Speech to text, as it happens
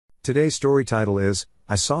Today's story title is,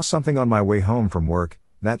 I saw something on my way home from work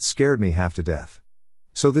that scared me half to death.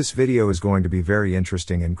 So this video is going to be very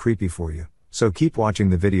interesting and creepy for you, so keep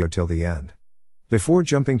watching the video till the end. Before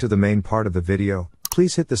jumping to the main part of the video,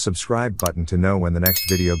 please hit the subscribe button to know when the next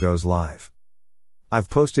video goes live.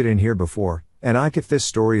 I've posted in here before, and if this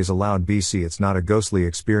story is allowed BC, it's not a ghostly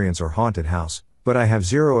experience or haunted house, but I have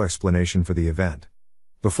zero explanation for the event.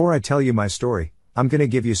 Before I tell you my story, I'm gonna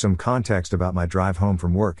give you some context about my drive home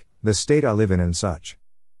from work, the state I live in and such.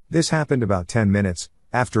 This happened about 10 minutes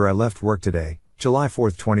after I left work today, July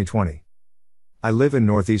 4th, 2020. I live in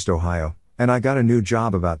Northeast Ohio, and I got a new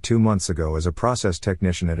job about 2 months ago as a process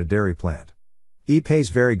technician at a dairy plant. It pays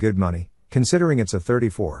very good money, considering it's a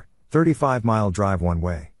 35 mile drive one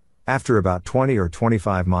way. After about 20 or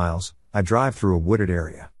 25 miles, I drive through a wooded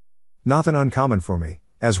area. Nothing uncommon for me,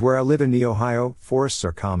 as where I live in the Ohio, forests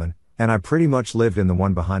are common, and I pretty much lived in the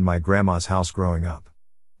one behind my grandma's house growing up.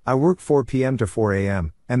 I work 4 p.m. to 4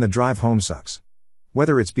 a.m., and the drive home sucks.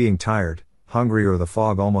 Whether it's being tired, hungry or the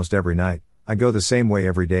fog almost every night, I go the same way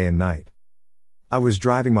every day and night. I was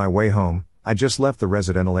driving my way home, I just left the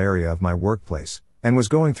residential area of my workplace, and was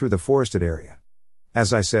going through the forested area.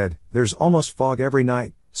 As I said, there's almost fog every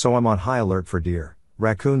night, so I'm on high alert for deer,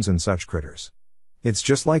 raccoons and such critters. It's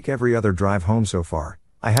just like every other drive home so far.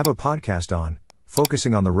 I have a podcast on,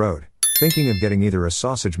 focusing on the road, thinking of getting either a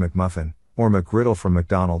sausage McMuffin, or McGriddle from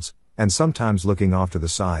McDonald's, and sometimes looking off to the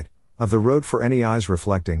side of the road for any eyes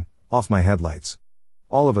reflecting off my headlights.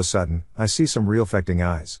 All of a sudden, I see some real affecting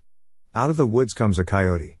eyes. Out of the woods comes a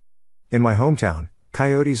coyote. In my hometown,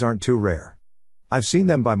 coyotes aren't too rare. I've seen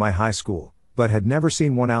them by my high school, but had never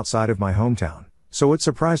seen one outside of my hometown, so it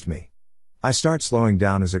surprised me. I start slowing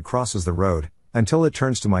down as it crosses the road, until it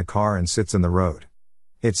turns to my car and sits in the road.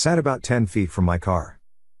 It sat about 10 feet from my car.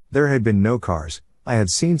 There had been no cars I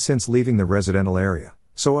had seen since leaving the residential area,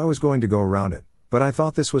 so I was going to go around it, but I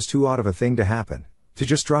thought this was too odd of a thing to happen, to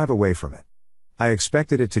just drive away from it. I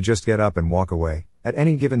expected it to just get up and walk away, at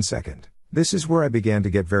any given second. This is where I began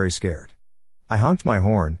to get very scared. I honked my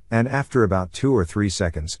horn, and after about 2 or 3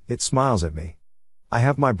 seconds, it smiles at me. I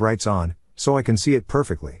have my brights on, so I can see it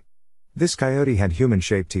perfectly. This coyote had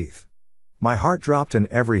human-shaped teeth. My heart dropped and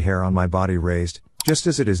every hair on my body raised, just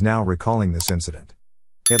as it is now recalling this incident.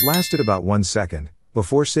 It lasted about 1 second,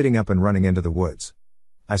 before sitting up and running into the woods.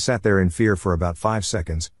 I sat there in fear for about 5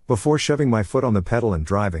 seconds, before shoving my foot on the pedal and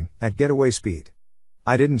driving at getaway speed.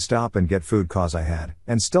 I didn't stop and get food cause I had,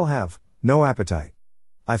 and still have, no appetite.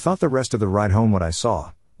 I thought the rest of the ride home what I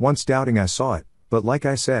saw, once doubting I saw it, but like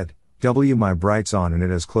I said, my brights on and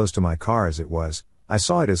it as close to my car as it was, I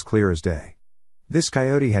saw it as clear as day. This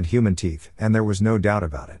coyote had human teeth, and there was no doubt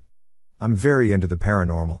about it. I'm very into the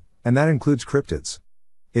paranormal, and that includes cryptids.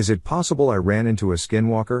 Is it possible I ran into a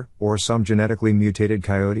skinwalker, or some genetically mutated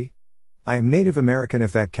coyote? I am Native American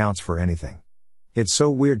if that counts for anything. It's so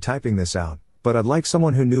weird typing this out, but I'd like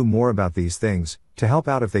someone who knew more about these things, to help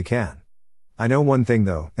out if they can. I know one thing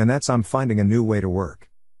though, and that's I'm finding a new way to work.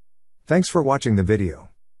 Thanks for watching the video.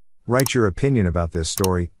 Write your opinion about this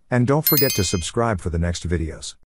story, and don't forget to subscribe for the next videos.